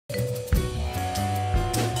Hello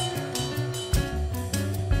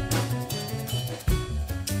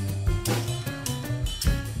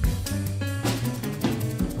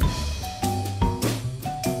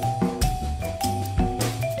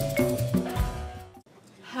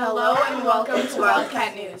and welcome to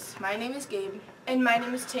WildCat News. My name is Gabe. And my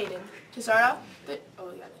name is Tayden. To start off the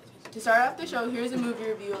show, here's a movie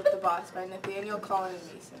review of The Boss by Nathaniel, Colin,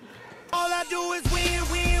 and Mason. All I do is win,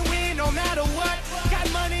 win, win, no matter what.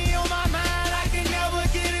 Got money on my mind, I can never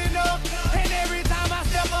get enough. And every time I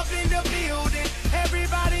step up in the building,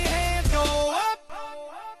 everybody hands go up.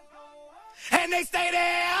 And they stay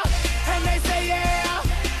there, and they say yeah,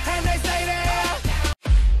 and they say there.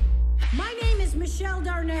 My name is Michelle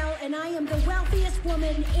Darnell, and I am the wealthiest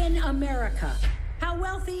woman in America. How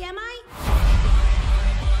wealthy am I?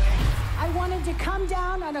 I wanted to come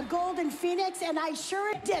down on a golden phoenix, and I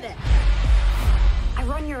sure did it. I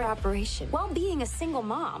run your operation. While being a single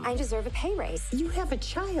mom, I deserve a pay raise. You have a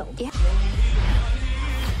child. Yeah.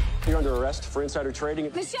 You're under arrest for insider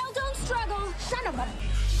trading. Michelle, don't struggle. Son of a...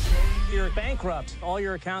 You're bankrupt. All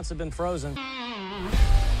your accounts have been frozen.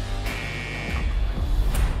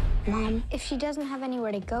 Mom, if she doesn't have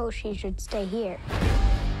anywhere to go, she should stay here.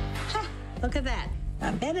 Ha! Look at that.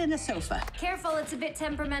 A bed and a sofa. Careful, it's a bit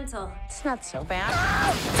temperamental. It's not so bad.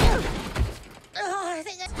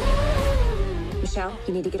 Michelle,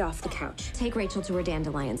 you need to get off the couch. Take Rachel to her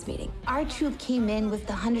dandelions meeting. Our troop came in with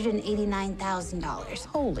 $189,000.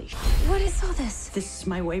 Holy sh**. What is all this? This is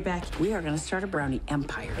my way back. We are going to start a brownie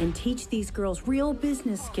empire and teach these girls real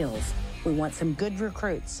business skills. We want some good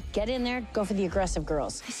recruits. Get in there, go for the aggressive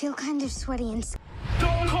girls. I feel kind of sweaty inside.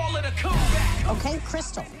 Don't call it a comeback. Okay,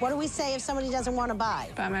 Crystal, what do we say if somebody doesn't want to buy?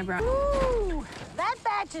 Buy my brownie. Ooh, that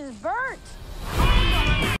batch is burnt.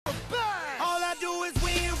 All I do is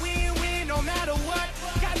win, win, win, no matter what.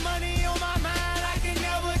 Got money on my mind, I can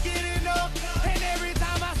never get enough. And every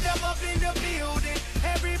time I step up in the building,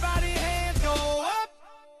 everybody hands go up.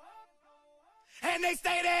 And they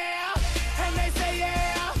stay there, and they say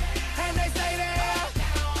yeah, and they say there.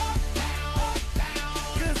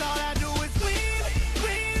 Cause all I do is win,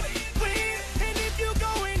 win, win. And if you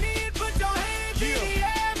going in, put your hands in the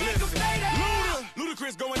air, make them stay there.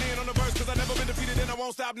 Ludacris going in on the verse, cause I never been defeated and I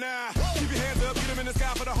won't stop now. Keep your hands up, get them in the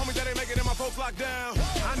sky for the homies that ain't making it, my folks locked down.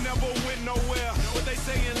 I never went nowhere, but they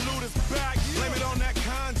saying Luda's back. Blame it on that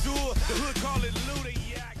contour, the hood call it Luda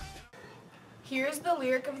yak. Here's the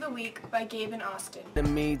lyric of the week by Gabe and Austin. In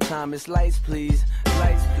the meantime, it's lights please,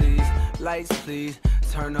 lights please, lights please.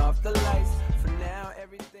 Turn off the lights, for now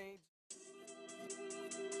everything.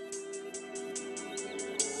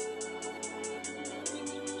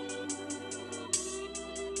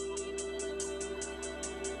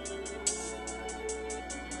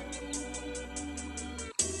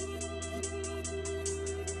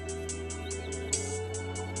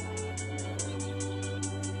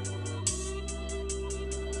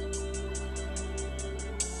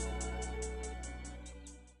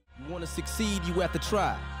 You want to succeed, you have to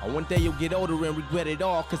try. Or one day you'll get older and regret it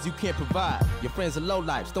all because you can't provide. Your friends are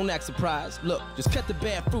lowlifes, don't act surprised. Look, just cut the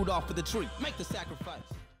bad fruit off of the tree. Make the sacrifice.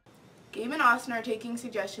 Gabe and Austin are taking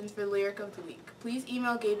suggestions for lyric of the week. Please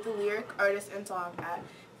email Gabe the lyric, artist, and song at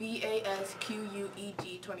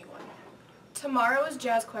VASQUEG21. Tomorrow is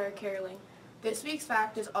jazz choir caroling. This week's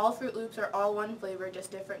fact is all Fruit Loops are all one flavor, just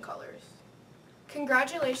different colors.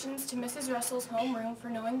 Congratulations to Mrs. Russell's homeroom for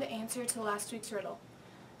knowing the answer to last week's riddle.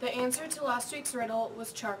 The answer to last week's riddle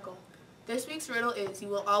was charcoal. This week's riddle is, you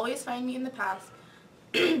will always find me in the past.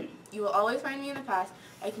 You will always find me in the past.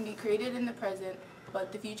 I can be created in the present,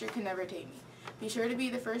 but the future can never take me. Be sure to be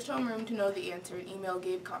the first homeroom to know the answer and email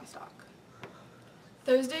Gabe Comstock.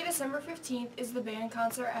 Thursday, December 15th is the band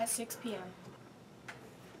concert at 6 p.m.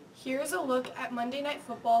 Here's a look at Monday Night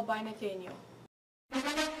Football by Nathaniel.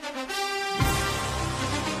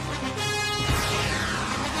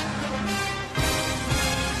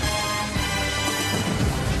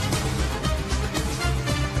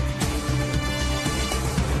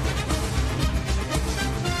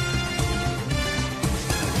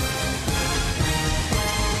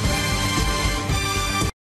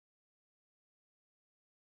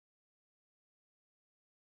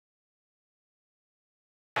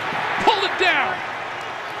 Down.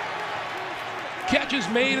 Catch is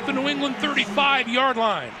made at the New England 35-yard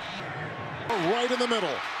line. Right in the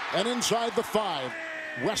middle and inside the 5.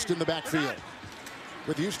 West in the backfield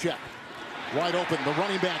with Juszczyk. Wide open, the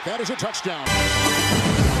running back. That is a touchdown.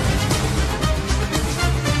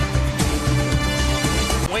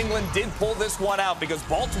 New England did pull this one out because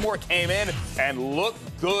Baltimore came in and looked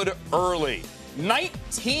good early.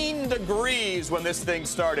 19 degrees when this thing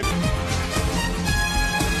started.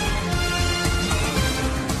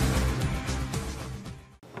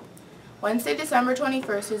 Wednesday, December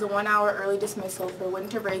 21st is a 1-hour early dismissal for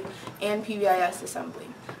winter break and PBIS assembly.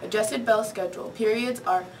 Adjusted bell schedule. Periods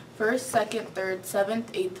are 1st, 2nd, 3rd, 7th,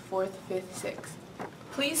 8th, 4th, 5th, 6th.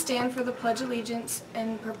 Please stand for the Pledge of Allegiance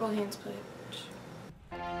and Purple Hands Pledge.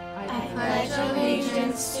 I pledge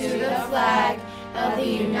allegiance to the flag of the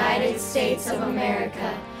United States of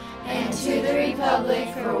America and to the republic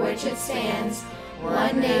for which it stands,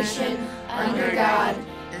 one nation, under God,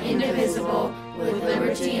 indivisible, with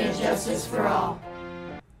liberty and justice for all.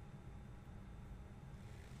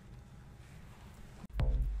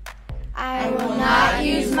 I will not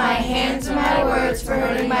use my hands or my words for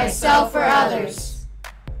hurting myself or others.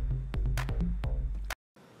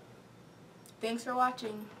 Thanks for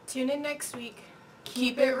watching. Tune in next week.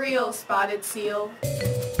 Keep it real, Spotted Seal.